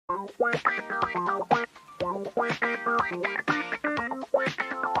Hey guys,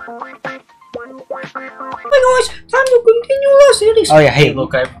 time to continue our series. Oh yeah, hey,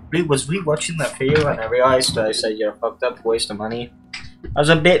 look, I was rewatching that video and I realized that I said you're a fucked up waste of money. I was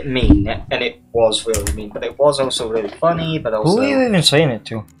a bit mean, and it was really mean, but it was also really funny, but also... Who are you even saying it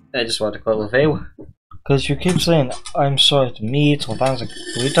to? I just want to call it a video. Because you keep saying, I'm sorry to me, to fans, like,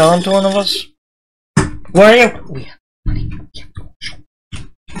 are you telling to one of us? Where are you? We have money.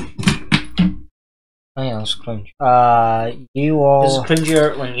 Oh yeah, that's cringe. You all... This is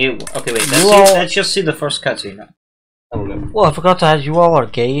cringier when you... Okay, wait, let's just see the first cutscene now. Well, I forgot to add, you all are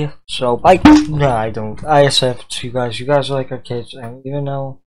gay, so no, I don't. I accept you guys. You guys are like our kids, and even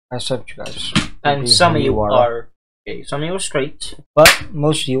though I accept you guys. And some of you are gay, some of you are straight. But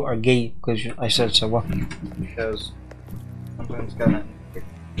most of you are gay, because I said so. Well. Because sometimes gonna...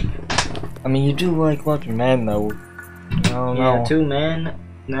 I mean, you do like watching men, though. No, yeah, 2 men,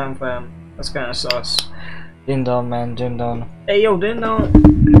 now that's kinda sus. Din don, man, din don. Hey yo, din don!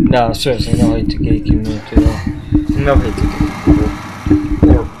 No, seriously, no hate to gay community, though. No hate to gay people.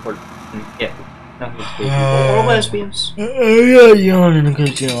 Or yeah, no hate to gay people. Or lesbians. Yeah, yawning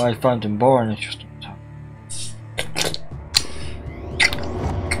because, you know, I find them boring, it's just...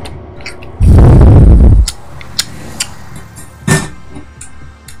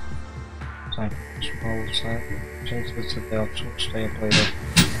 Stay and play that.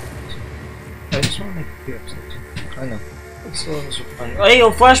 I just want to make a few episodes. I know. It's so fun. Hey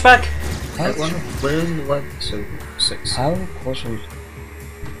yo, flashback! We're in what? So 6. How close are we?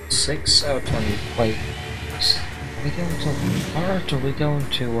 6 out of 20. Wait. Are we going to art or are we going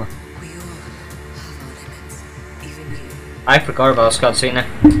to I forgot about Scott Cena.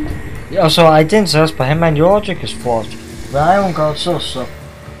 Yeah, so I didn't say this, but hey man, your logic is flawed. But I don't got so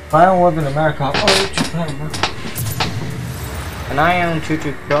if I don't live in America, oh Japan, man. And I own Choo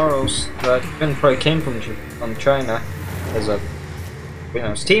cars that probably came from China as a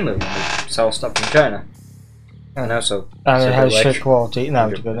Steam movie. Sell stuff from China. And also and it has shit quality. No,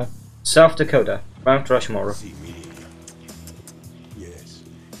 it's good. South Dakota, Mount Rushmore. Yes,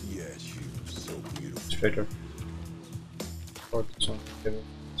 you're so beautiful. Straighter. So,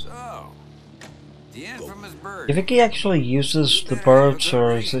 the infamous bird. Do you think he actually uses the birds,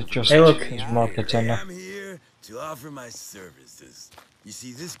 or is it just his marketing? I'm here to offer my services. You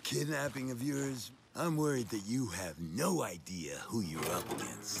see, this kidnapping of yours, I'm worried that you have no idea who you're up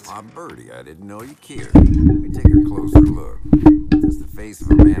against. I'm Birdie. I didn't know you cared. Let me take a closer look. Is this the face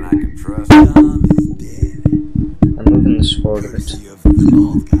of a man I can trust? Tom is dead. I'm moving this forward a bit. Courtesy of the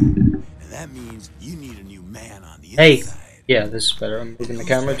bald guy. And that means you need a new man on the inside. Yeah, this is better. I'm moving the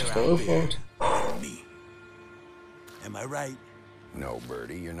camera just a little forward. Me. Am I right? No,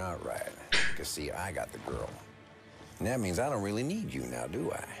 Birdie, you're not right. Because, see, I got the girl. And that means I don't really need you now,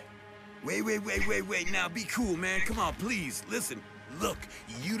 do I? Wait. Now, be cool, man. Come on, please. Listen. Look,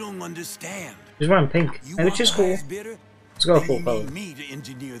 you don't understand. He's wearing pink, which is cool. Let's go full color. Me to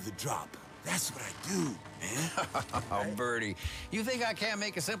engineer the drop. That's what I do, man. Oh, Birdie, you think I can't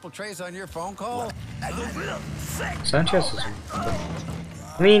make a simple trace on your phone call? Sanchez is...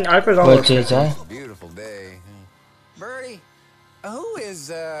 I mean, I forgot what is that? Beautiful day. Birdie, who is,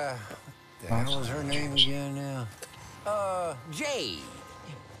 the hell is her name again now? Jade.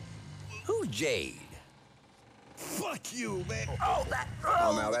 Who's Jade? Fuck you, man. Oh,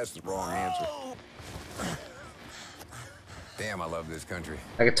 now that's the wrong answer. Damn, I love this country.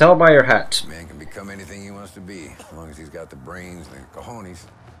 I can tell by your hat. Man can become anything he wants to be, as long as he's got the brains and the cojones.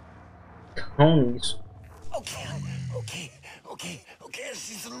 Cojones. Okay.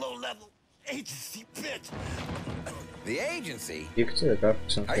 She's a low-level agency bitch. The agency? You can see the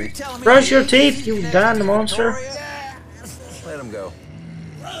graphics on Are you screen. telling me Brush the your teeth, agency's you next damn to monster. Victoria? Let him go.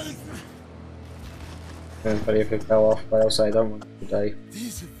 But if it fell off by outside, I don't want to die.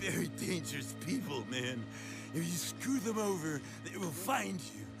 These are very dangerous people, man. If you screw them over, they will find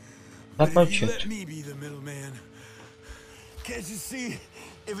you. That But if you shit. let me be the middleman, can't you see?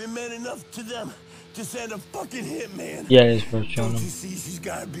 If it meant enough to them to send a fucking hitman. Yeah, it's for showing Don't him. you see? She's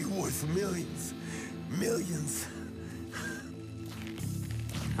gotta be worth millions.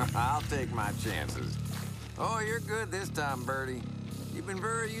 I'll take my chances. Oh, you're good this time, Birdie. You've been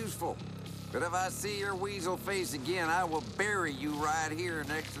very useful. But if I see your weasel face again, I will bury you right here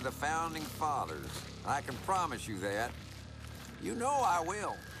next to the Founding Fathers. I can promise you that. You know I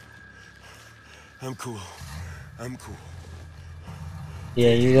will. I'm cool.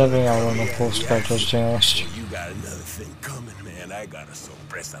 Yeah, you definitely are one of the full spectral journalists. You got another thing coming, man. I got a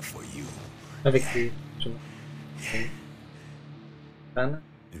sorpresa for you. I think Anna?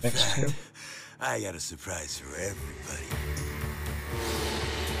 In fact, I got a surprise for everybody.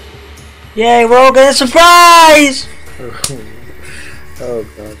 Yay, we're all getting a surprise! Oh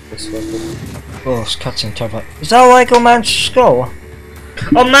god, this level. Oh, it's cutscene terrible. Is that Lego Man's skull?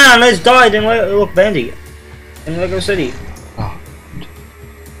 Oh man, it's died in look Bendy. In Lego City. Oh.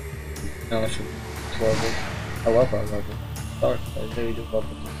 No, it's level. I love that level. Dark, I really do love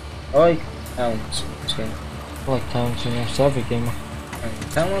it. I like towns in this game. I like towns in almost every game.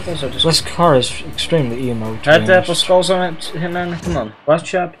 Town levels are just. This car is extremely emo. Had the apple skulls on it, Hitman. Come on, last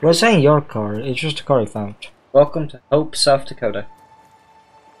chap. Well, it's ain't your car, it's just a car I found. Welcome to Hope, South Dakota.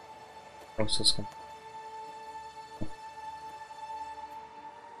 What's this one?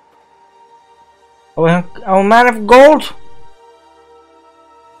 Oh, a man of gold!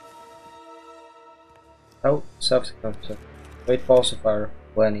 Hope, South Dakota. Great Falls of Fire,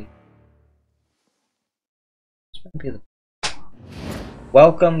 Lenny. This might be the.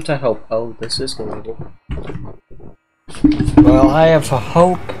 Welcome to Hope. Oh, this is the label. Well, I have a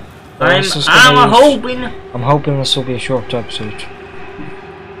hope. I'm hoping. I'm hoping this will be a short episode.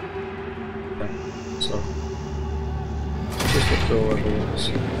 Okay, so just a cool levels.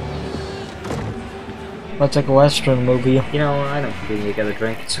 Let's take a western movie. You know, I don't think we need to get a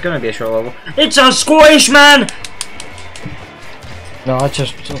drink. It's gonna be a short level. It's a squish, man! No, I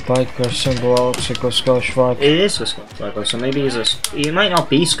just a bike or symbol. It's a Scottish flag. It is a Scottish flag, so maybe he's a. He might not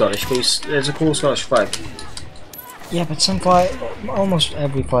be Scottish, but it's a cool Scottish flag. Yeah, but some flag, almost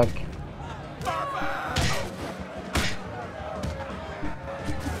every flag.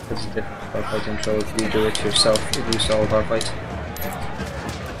 It's a different BARFIGHT intro if you do it yourself, if you saw a BARFIGHT.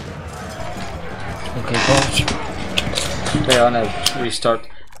 Okay, pause. Okay, I'll now restart.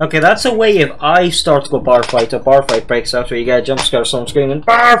 Okay, that's a way if I start to go BARFIGHT, a BARFIGHT breaks out where you get a jump scare, someone screaming,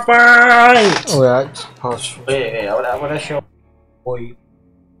 BARFIGHT! Oh yeah, pause. Wait, I wanna show. Boy.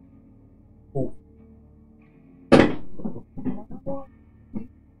 Oh.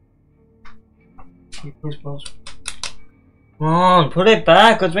 Please pause. Come on, put it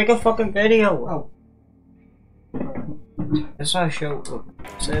back. Let's make a fucking video. Oh. That's not a show. Look,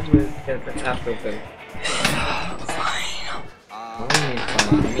 said we get the after thing. Fine.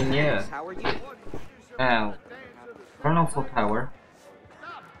 I mean, yeah. Now, turn off for power.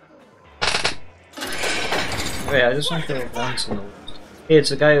 Wait, I just want to once in the list. Hey, it's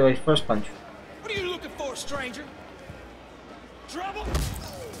the guy who I first punched. What are you looking for, stranger? Trouble?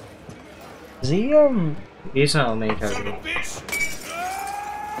 Is he He's not a main character.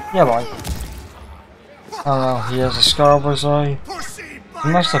 Yeah, boy. Oh no, he has a scar over his eye. He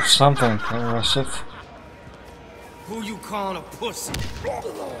must have something aggressive. Who you calling a pussy?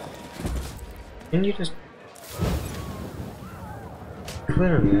 Can you just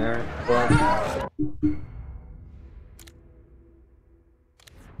clearly there? Well,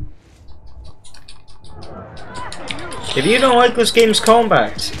 if you don't like this game's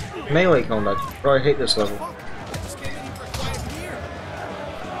combat, melee combat, you probably hate this level.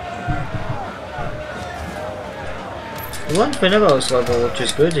 The one thing about this level which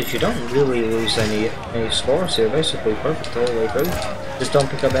is good is you don't really lose any scores here, basically perfect all the way through. Just don't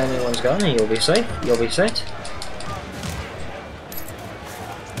pick up anyone's gun and you'll be safe, you'll be set.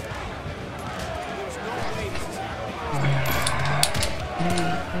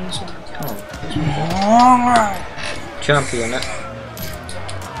 Champion it.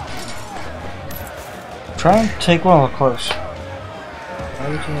 Try and take one of the close. Why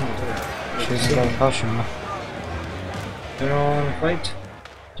would you want to do it? She's got a costume. You don't want to fight?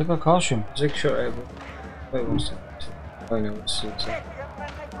 Take a costume. Zig shot able. Wait one second. Oh no, it's I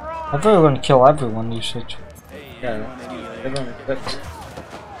thought you were going to kill everyone, you said. yeah, everyone equipped.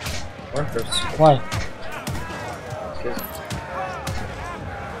 Workers. Why? Good.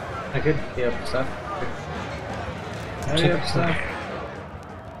 I could be up stuff. Take Stuff.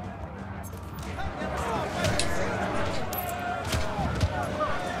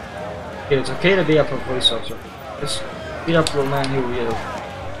 Okay, it's okay to be up a police officer. Just beat up the man who you.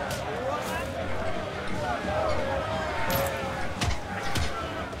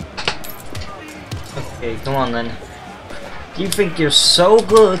 Okay, come on then. You think you're so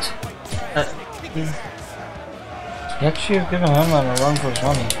good? Yeah. Actually, you've given him a run for his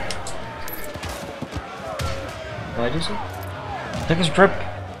money. Why does he? Take his drip.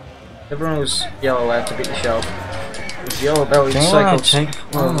 Everyone was yellow out to beat the shelf. With yellow belly Don't cycles. take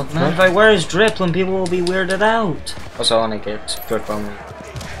Oh, man, if I wear his drip, then people will be weirded out. Also, I want to get drip on me.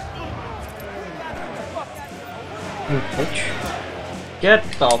 You bitch. Get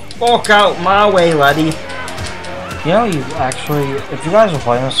the fuck out my way, laddie. You know, you actually, if you guys are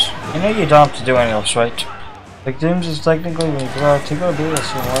playing this, you know you don't have to do any else, right? Like, Dooms is technically, to go do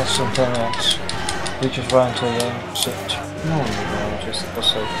this in less than 10 minutes. We just run until the end, sit. No, just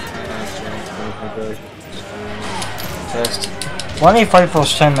also test. 25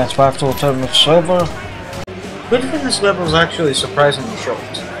 first 10 minutes back to ultimate server. Good thing this level is actually surprisingly short.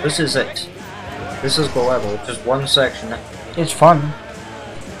 This is it. This is the level, just one section. It's fun.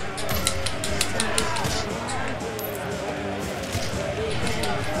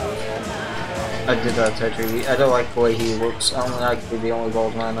 I did that actually. I don't like the way he looks. I'm actually the only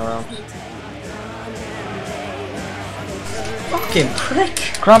bald man around. Fucking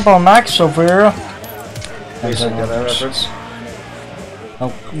prick! Grandpa Max over here. Basically got that reference.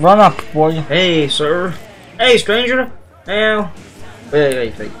 Oh, run up, boy. Hey, sir. Hey, stranger. Now.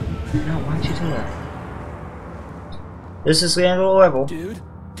 Wait. No, why'd you do that? This is the end of the level.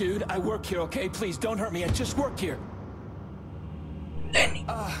 Dude, I work here, okay? Please don't hurt me. I just work here. Lenny.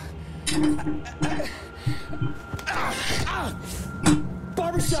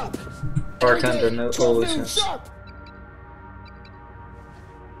 Barbershop. Bartender, no always.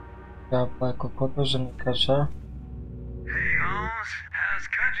 Got Michael Clippers in the cashier. Hey Holmes, how's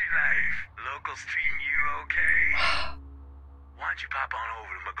country life? Locals treating you okay? Why don't you pop on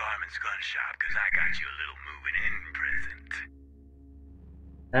over to McGarman's gun shop, cause I got you a little moving in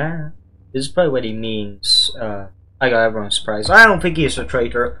present. This is probably what he means. I got everyone surprised. I don't think he's a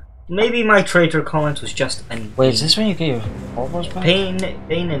traitor. Maybe my traitor comment was just an. Wait, is this when you get your revolvers back? Pain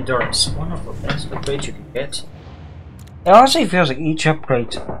endurance. One of the best upgrades you can get. It honestly feels like each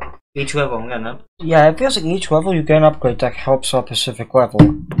upgrade. Each level I'm getting up. Yeah, it feels like each level you get an upgrade that helps a specific level.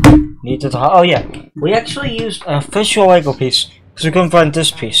 Needed to. Oh yeah, we actually used an official Lego piece because we couldn't find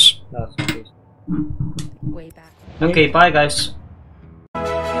this piece. That's the piece. Way back. Okay, bye guys.